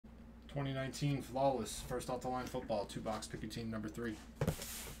2019 Flawless, first off the line football, 2-box, pick your team number 3.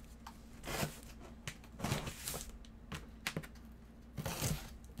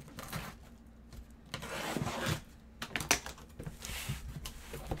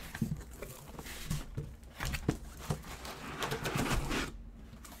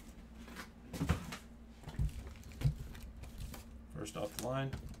 First off the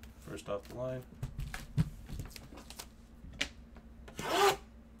line, first off the line.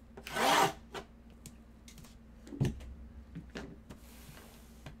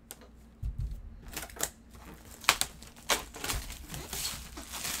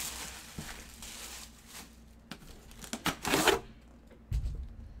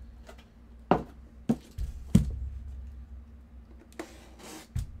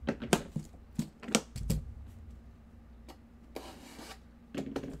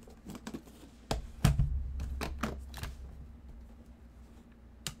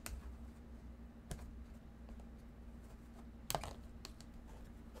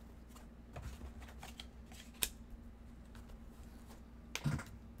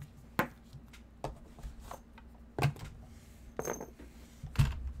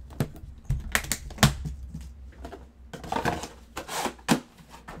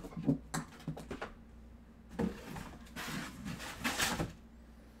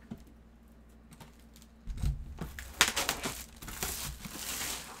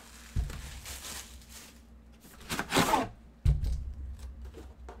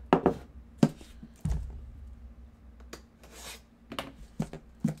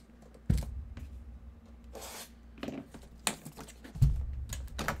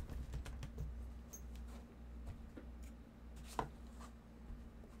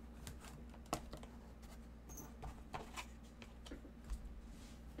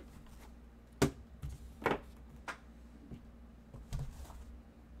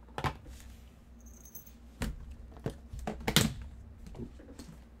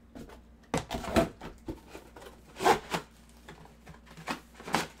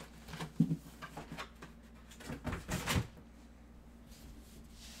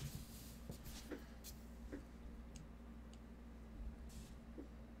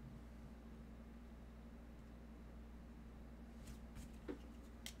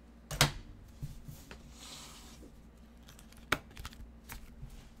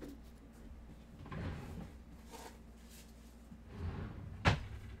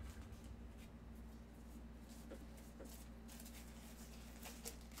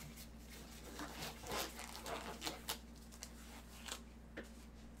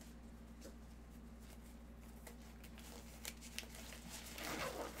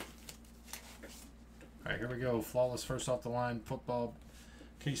 All right, here we go. Flawless first off the line football,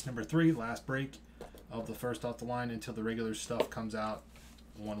 case number 3. Last break of the first off the line until the regular stuff comes out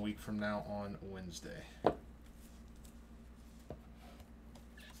 1 week from now on Wednesday.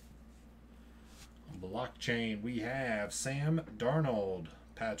 Blockchain, we have Sam Darnold.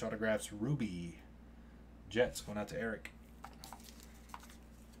 Patch autographs, Ruby. Jets going out to Eric.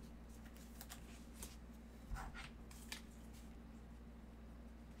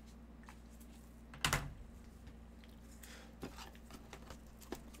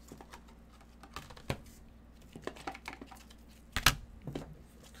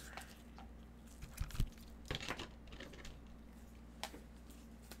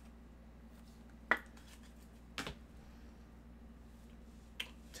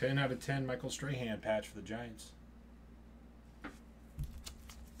 Ten out of 10, Michael Strahan patch for the Giants.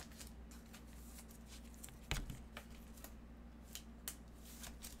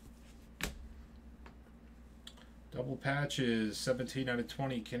 Double patches, 17 out of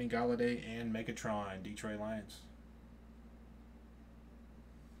 20, Kenny Galladay and Megatron, Detroit Lions.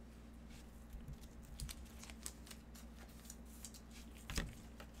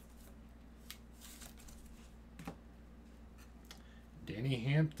 Danny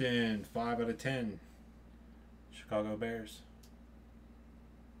Hampton, 5 out of 10, Chicago Bears.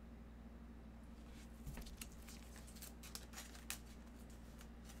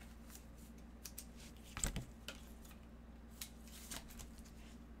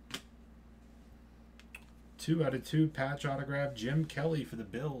 Two out of 2 patch autograph, Jim Kelly for the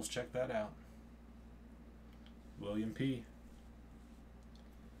Bills. Check that out. William P.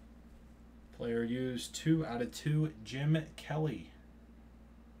 Player used 2 out of 2, Jim Kelly.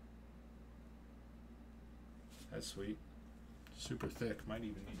 That's sweet. Super thick. Might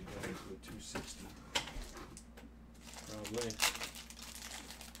even need to go into a 260. Probably.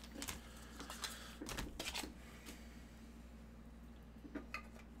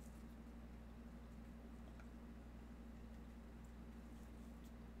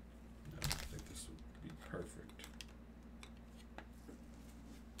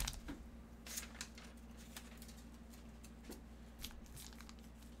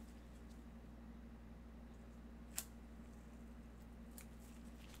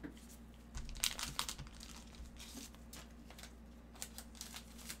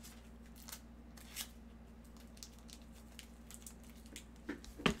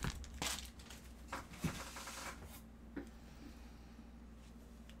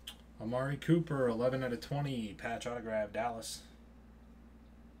 Amari Cooper, 11 out of 20, patch autograph, Dallas.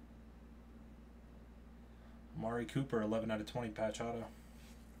 Amari Cooper, 11 out of 20, patch auto.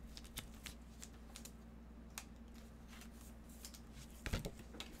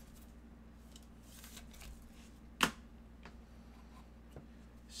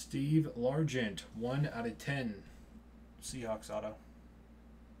 Steve Largent, 1 out of 10, Seahawks auto.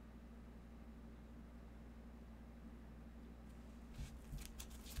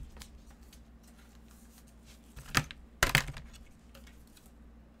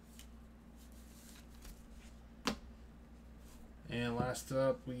 And last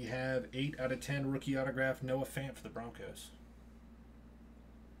up, we have 8 out of 10 rookie autograph, Noah Fant for the Broncos.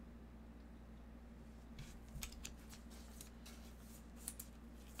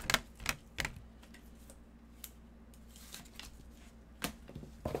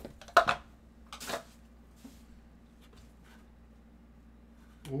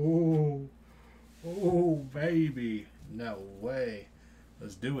 Oh, oh, baby. No way.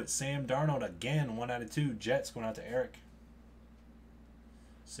 Let's do it. Sam Darnold again, 1 out of 2. Jets going out to Eric.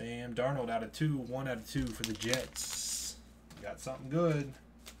 Sam Darnold out of 2, 1 out of 2 for the Jets. We got something good.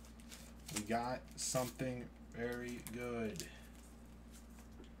 We got something very good.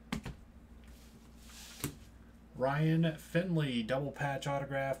 Ryan Finley, double patch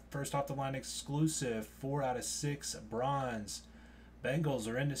autograph, first off the line exclusive, 4 out of 6 bronze. Bengals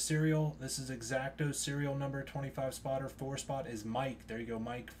are into serial. This is Exacto serial number 25 spotter. 4 spot is Mike. There you go,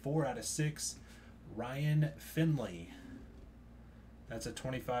 Mike. 4 out of 6. Ryan Finley. That's a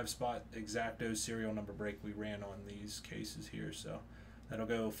 25 spot Exacto serial number break we ran on these cases here. So that'll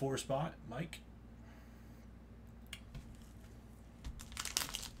go 4 spot, Mike.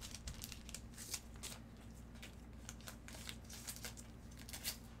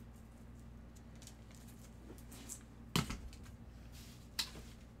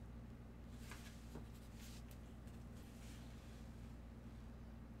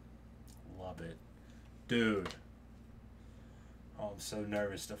 Love it. Dude. Oh, I'm so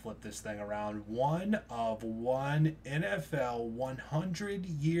nervous to flip this thing around. 1 of 1 NFL 100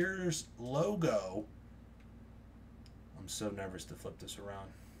 years logo. I'm so nervous to flip this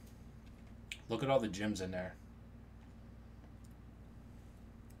around. Look at all the gems in there.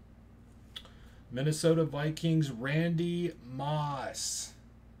 Minnesota Vikings, Randy Moss.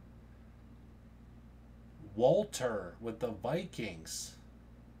 Walter with the Vikings.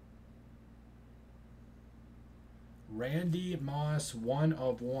 Randy Moss, 1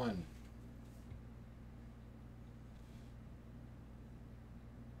 of 1.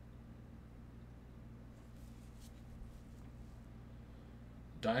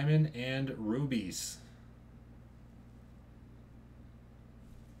 Diamond and rubies.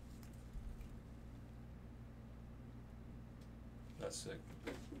 That's sick.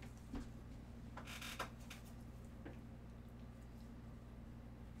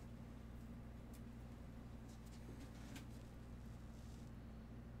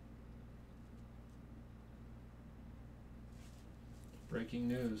 Breaking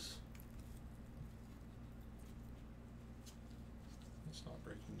news. It's not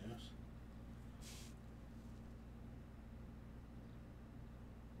breaking news.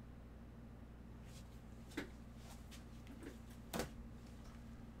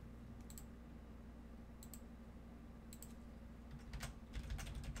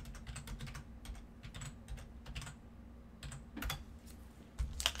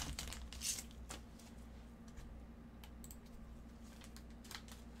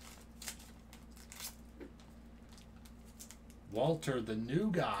 Walter, the new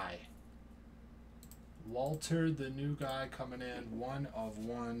guy. Walter, the new guy, coming in 1 of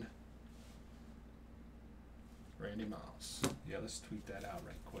 1. Randy Moss. Yeah, let's tweet that out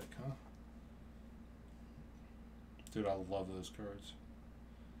right quick, huh? Dude, I love those cards.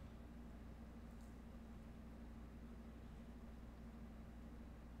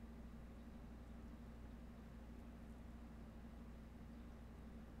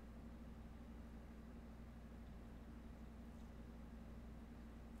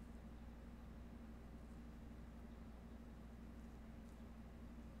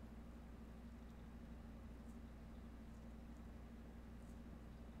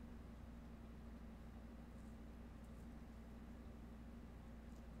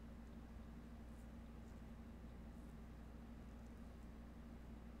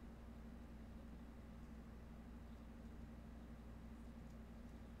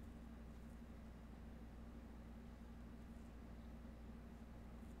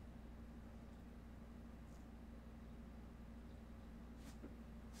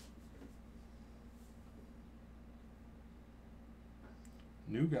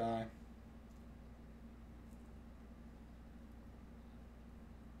 New guy.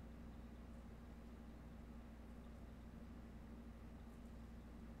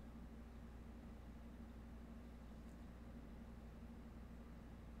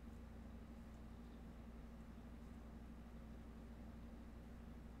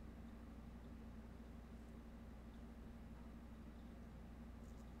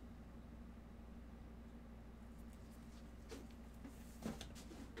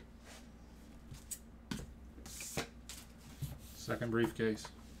 Second briefcase.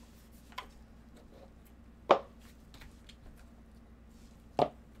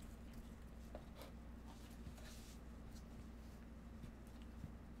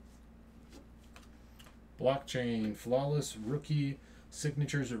 Blockchain, flawless rookie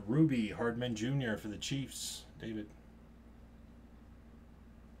signatures of Ruby Hardman Jr. for the Chiefs. David.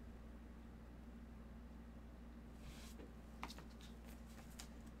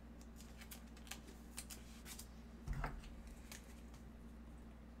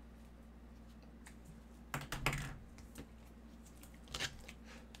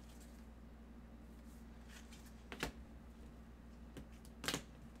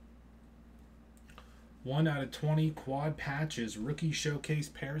 One out of 20 quad patches. Rookie showcase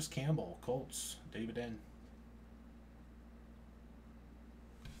Paris Campbell. Colts. David N.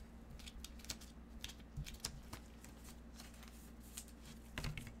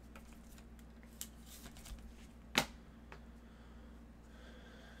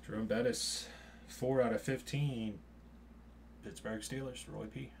 Jerome Bettis. 4 out of 15. Pittsburgh Steelers. Roy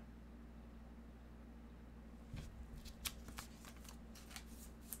P.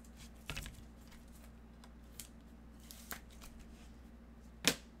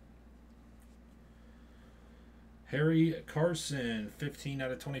 Harry Carson, 15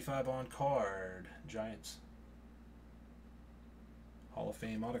 out of 25 on card. Giants. Hall of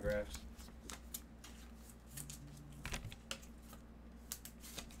Fame autographs.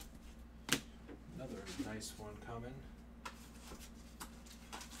 Another nice one coming.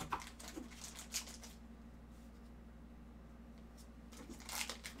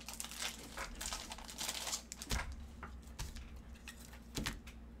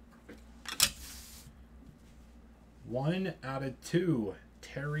 One out of 2,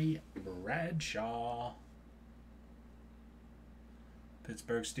 Terry Bradshaw.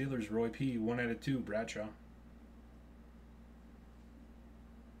 Pittsburgh Steelers, Roy P. 1 out of 2, Bradshaw.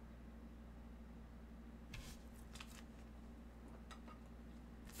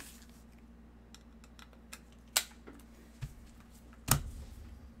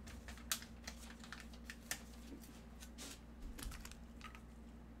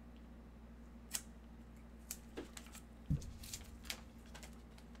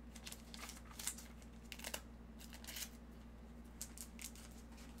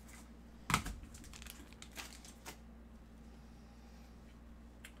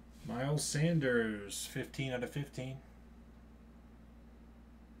 Miles Sanders, 15 out of 15.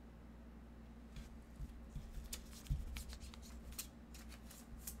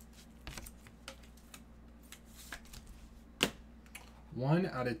 One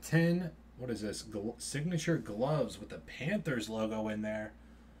out of 10. What is this? Signature gloves with the Panthers logo in there.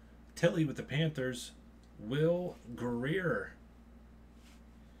 Tilly with the Panthers. Will Greer.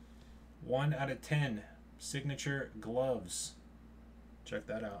 1 out of 10. Signature gloves. Check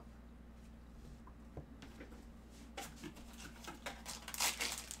that out.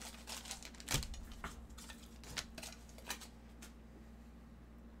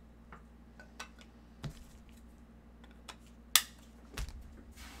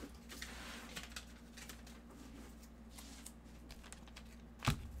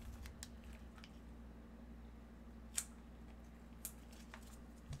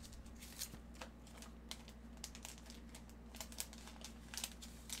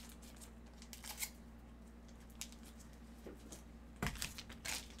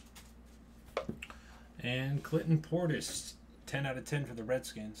 And Clinton Portis, 10 out of 10 for the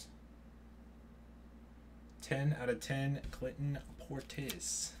Redskins. 10 out of 10, Clinton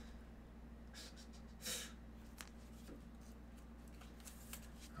Portis.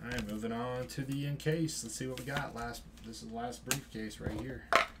 All right, moving on to the encase. Let's see what we got. This is the last briefcase right here.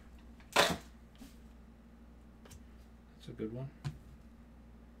 That's a good one.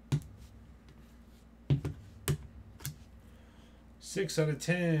 Six out of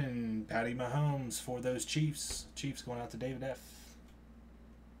 10, Patty Mahomes for those Chiefs. Chiefs going out to David F.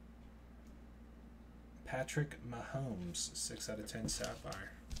 Patrick Mahomes, 6 out of 10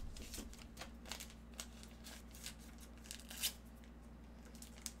 Sapphire.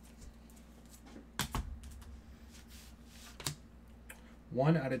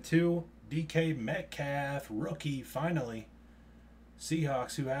 1/2. DK Metcalf, rookie, finally.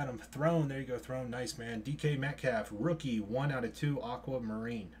 Seahawks, who had him? Throne, there you go, Throne, nice, man. DK Metcalf, rookie, 1/2,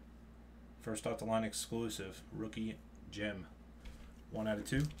 Aquamarine. First off the line exclusive, rookie gem.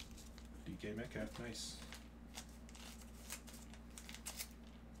 1/2. DK Metcalf, nice.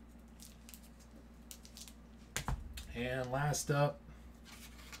 And last up,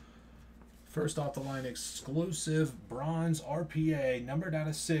 first off the line exclusive bronze RPA, numbered out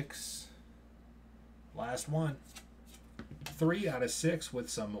of 6. Last one. 3/6 with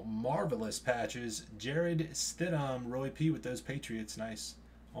some marvelous patches. Jared Stidham, Roy P with those Patriots, nice.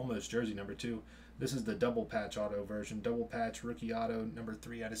 Almost jersey number 2. This is the double patch auto version. Double patch rookie auto, number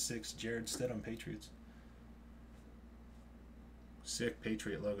 3/6. Jared Stidham, Patriots. Sick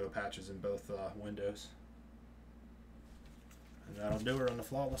Patriot logo patches in both windows. And that'll do it on the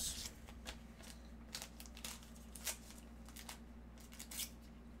flawless.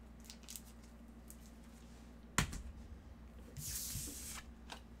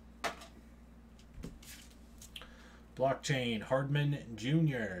 Blockchain, Hardman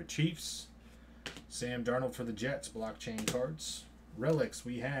Jr., Chiefs. Sam Darnold for the Jets, blockchain cards. Relics,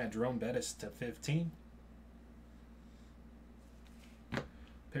 we had Jerome Bettis to 15.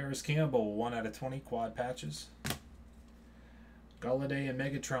 Paris Campbell, 1/20, quad patches. Galladay and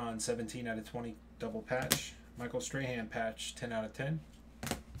Megatron, 17/20, double patch. Michael Strahan patch, 10/10.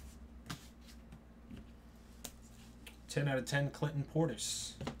 10/10, Clinton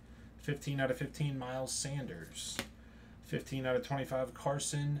Portis. 15/15, Miles Sanders.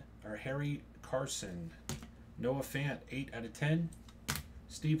 15/25, Harry Carson. Noah Fant, 8/10.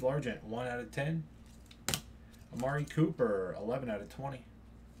 Steve Largent, 1/10. Amari Cooper, 11/20.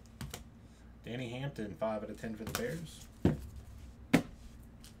 Danny Hampton, 5/10 for the Bears.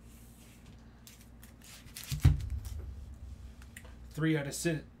 Three out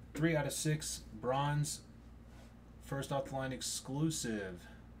of six, bronze, first off the line exclusive.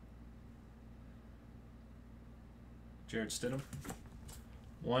 Jared Stidham.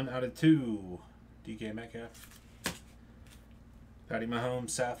 1/2, DK Metcalf. Patty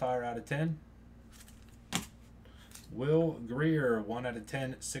Mahomes, Sapphire out of 10. Will Greer,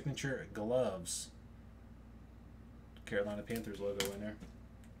 1/10, signature gloves. Carolina Panthers logo in there.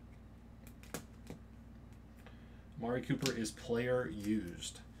 Amari Cooper is player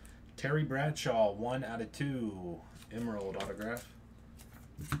used. Terry Bradshaw, 1/2, Emerald autograph.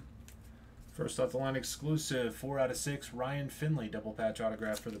 First off the line exclusive, 4/6, Ryan Finley, double patch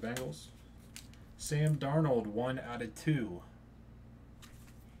autograph for the Bengals. Sam Darnold, 1/2.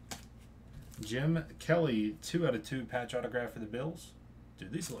 Jim Kelly, 2/2, patch autograph for the Bills.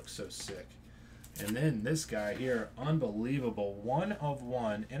 Dude, these look so sick. And then this guy here, unbelievable.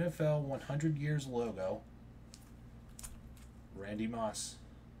 1/1, NFL 100 Years logo. Randy Moss.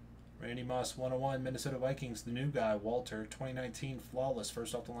 Randy Moss, 1/1, Minnesota Vikings, the new guy, Walter, 2019 flawless,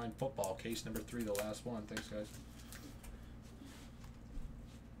 first off the line football, case number 3, the last one. Thanks, guys.